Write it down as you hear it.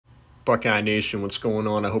Buckeye Nation, what's going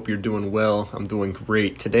on? I hope you're doing well. I'm doing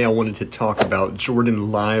great. Today I wanted to talk about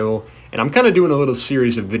Jordan Lyle, and I'm kind of doing a little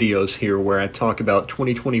series of videos here where I talk about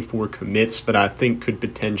 2024 commits that I think could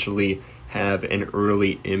potentially have an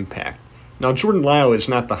early impact. Now, Jordan Lyle is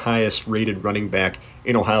not the highest rated running back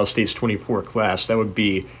in Ohio State's 24 class. That would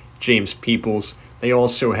be James Peoples. They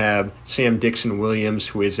also have Sam Dixon-Williams,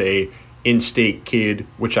 who is a in-state kid,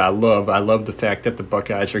 which I love. I love the fact that the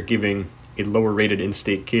Buckeyes are giving a lower-rated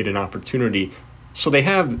in-state kid an opportunity. So they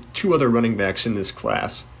have two other running backs in this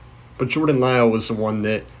class. But Jordan Lyle was the one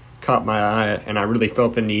that caught my eye, and I really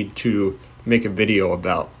felt the need to make a video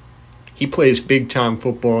about. He plays big-time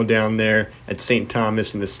football down there at St.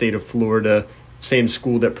 Thomas in the state of Florida, same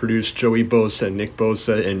school that produced Joey Bosa, Nick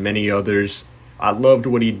Bosa, and many others. I loved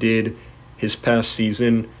what he did his past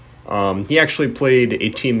season. He actually played a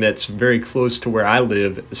team that's very close to where I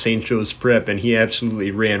live, St. Joe's Prep, and he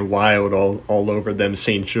absolutely ran wild all over them.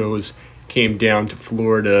 St. Joe's came down to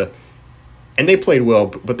Florida, and they played well,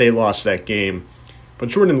 but they lost that game. But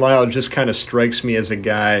Jordan Lyle just kind of strikes me as a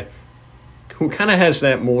guy who kind of has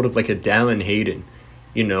that mold of like a Dallin Hayden,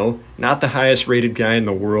 you know, not the highest rated guy in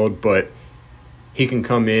the world, but he can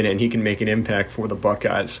come in and he can make an impact for the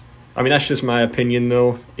Buckeyes. I mean, that's just my opinion,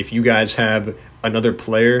 though. If you guys have another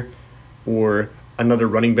player or another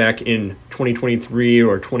running back in 2023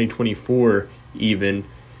 or 2024 even,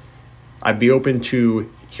 I'd be open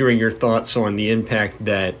to hearing your thoughts on the impact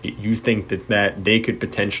that you think that they could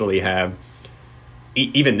potentially have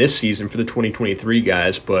even this season for the 2023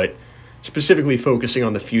 guys, but specifically focusing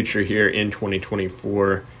on the future here in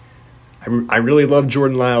 2024. I really love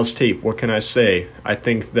Jordan Lyle's tape. What can I say? I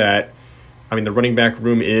think that, the running back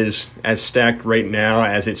room is as stacked right now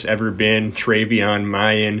as it's ever been. Travion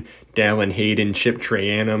Mayan, Dallin Hayden, Chip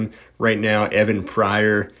Trayanum, right now Evan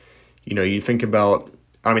Pryor. You know, you think about,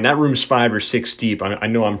 that room's 5 or 6 deep. I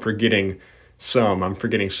know I'm forgetting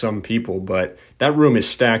some people, but that room is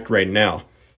stacked right now.